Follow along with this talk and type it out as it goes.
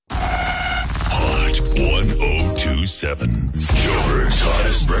102.7. Joburg's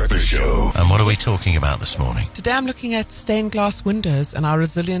hottest breakfast show. And what are we talking about this morning? Today I'm looking at stained glass windows and our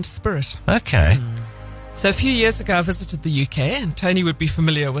resilient spirit. Okay. So a few years ago I visited the UK, and Tony would be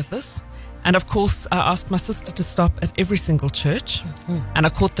familiar with this. And of course I asked my sister to stop at every single church. And I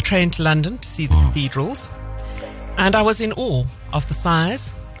caught the train to London to see the cathedrals. And I was in awe of the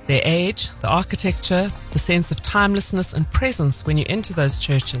size, their age, the architecture, the sense of timelessness and presence when you enter those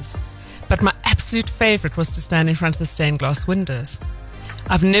churches. But my absolute favorite was to stand in front of the stained glass windows.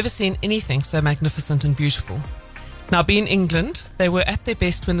 I've never seen anything so magnificent and beautiful. Now, being England, they were at their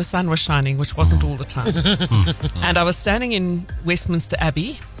best when the sun was shining, which wasn't all the time. And I was standing in Westminster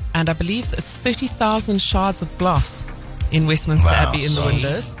Abbey, and I believe it's 30,000 shards of glass in Westminster Abbey in the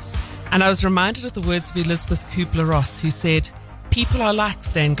windows. And I was reminded of the words of Elizabeth Kubler-Ross, who said, "People are like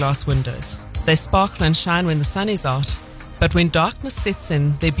stained glass windows. They sparkle and shine when the sun is out, but when darkness sets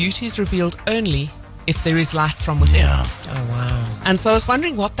in, their beauty is revealed only if there is light from within." Yeah. Oh, wow. And so I was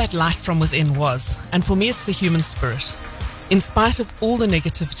wondering what that light from within was. And for me, it's the human spirit. In spite of all the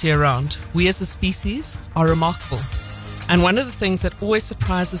negativity around, we as a species are remarkable. And one of the things that always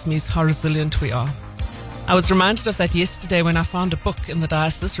surprises me is how resilient we are. I was reminded of that yesterday when I found a book in the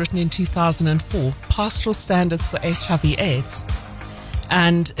diocese written in 2004, Pastoral Standards for HIV/AIDS.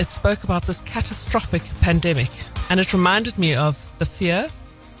 And it spoke about this catastrophic pandemic. And it reminded me of the fear,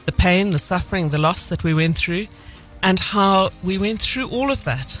 the pain, the suffering, the loss that we went through, and how we went through all of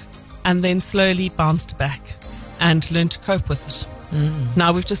that and then slowly bounced back and learned to cope with it.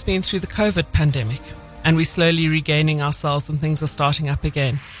 Now we've just been through the COVID pandemic, and we're slowly regaining ourselves and things are starting up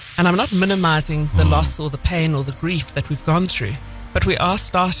again. And I'm not minimizing the loss or the pain or the grief that we've gone through, but we are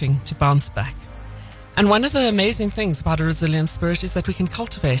starting to bounce back. And one of the amazing things about a resilient spirit is that we can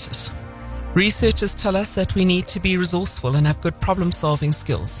cultivate it. Researchers tell us that we need to be resourceful and have good problem-solving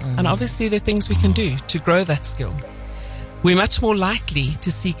skills. And obviously there are things we can do to grow that skill. We're much more likely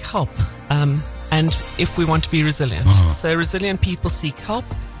to seek help, and if we want to be resilient. So resilient people seek help.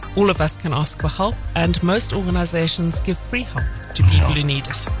 All of us can ask for help, and most organizations give free help to people who need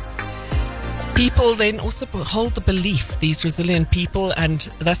it. People then also hold the belief, these resilient people, and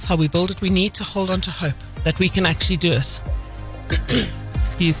that's how we build it. We need to hold on to hope that we can actually do it.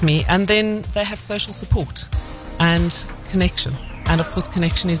 Excuse me. And then they have social support and connection. And of course,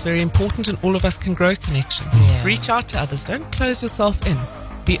 connection is very important, and all of us can grow connection. Yeah. Reach out to others. Don't close yourself in.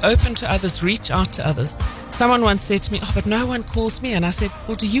 Be open to others. Reach out to others. Someone once said to me, "Oh, but no one calls me." And I said,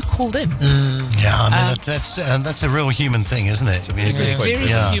 "Well, do you call them?" Yeah, I mean, that's a real human thing, isn't it? I mean, It's a very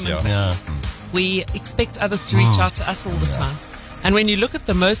human thing. Yeah. We expect others to reach out to us all the time. And when you look at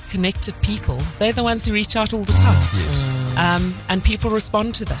the most connected people, they're the ones who reach out all the time. And people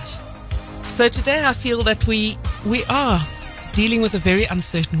respond to that. So today I feel that we are dealing with a very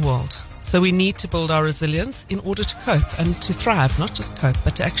uncertain world. So we need to build our resilience in order to cope and to thrive, not just cope,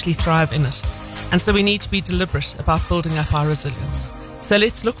 but to actually thrive in it. And so we need to be deliberate about building up our resilience. So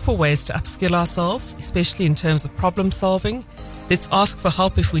let's look for ways to upskill ourselves, especially in terms of problem solving. Let's ask for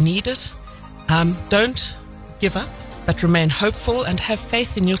help if we need it. Don't give up, but remain hopeful and have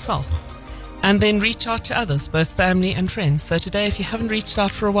faith in yourself. And then reach out to others, both family and friends. So today, if you haven't reached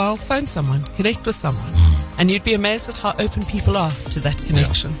out for a while, phone someone, connect with someone. And you'd be amazed at how open people are to that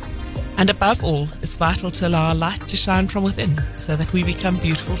connection. And above all, it's vital to allow our light to shine from within so that we become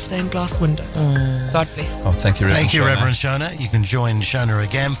beautiful stained glass windows. God bless. Oh, thank you, Reverend Thank you, Shona. Reverend Shona. You can join Shona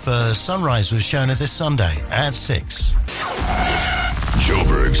again for Sunrise with Shona this Sunday at 6.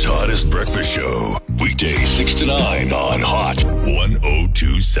 Joburg's hottest breakfast show. Weekdays 6 to 9 on Hot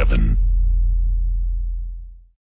 102.7.